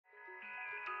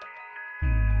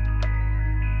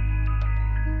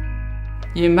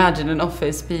You imagine an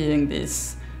office being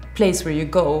this place where you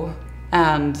go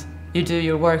and you do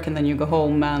your work and then you go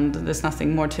home and there's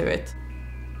nothing more to it.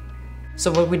 So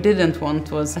what we didn't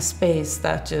want was a space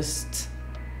that just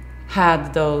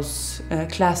had those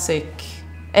classic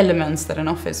elements that an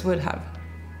office would have.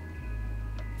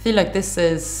 I feel like this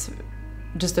is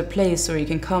just a place where you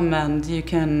can come and you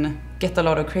can get a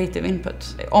lot of creative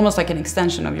input, almost like an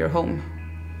extension of your home.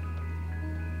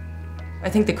 I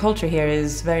think the culture here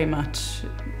is very much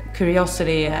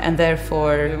curiosity, and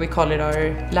therefore we call it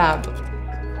our lab.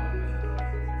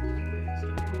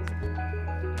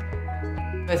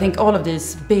 I think all of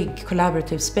these big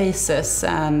collaborative spaces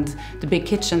and the big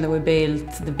kitchen that we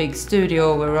built, the big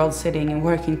studio where we're all sitting and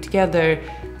working together,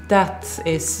 that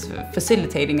is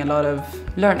facilitating a lot of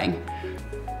learning.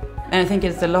 And I think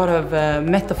it's a lot of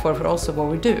metaphor for also what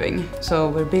we're doing. So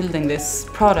we're building this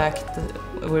product.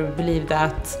 We believe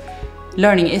that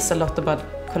learning is a lot about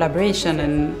collaboration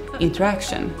and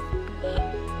interaction.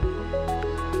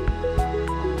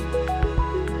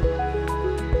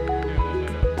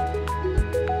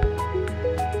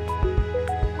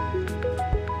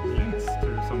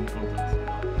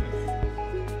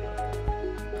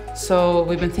 So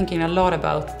we've been thinking a lot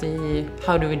about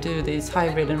how do we do these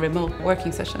hybrid and remote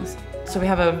working sessions. So we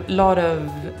have a lot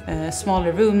of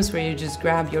smaller rooms where you just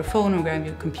grab your phone or grab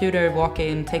your computer, walk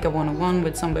in, take a one-on-one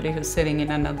with somebody who's sitting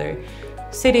in another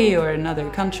city or another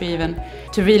country even,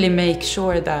 to really make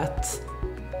sure that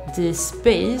the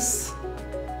space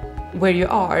where you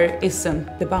are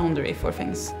isn't the boundary for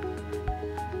things.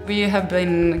 We have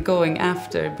been going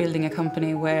after building a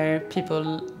company where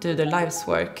people do their life's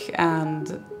work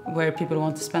and where people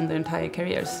want to spend their entire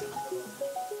careers.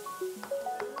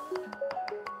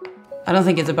 I don't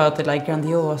think it's about the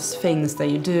grandiose things that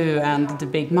you do and the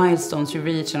big milestones you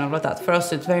reach and all of that. For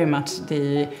us, it's very much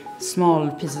the small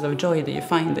pieces of joy that you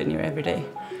find in your everyday.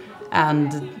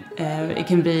 And it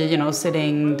can be,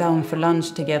 sitting down for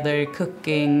lunch together,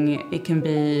 cooking. It can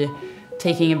be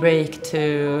taking a break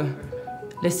to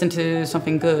listen to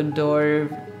something good or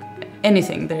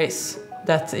anything there is.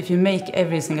 That if you make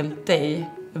every single day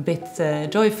a bit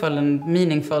joyful and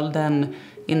meaningful, then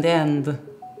in the end,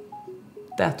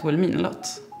 that will mean a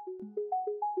lot.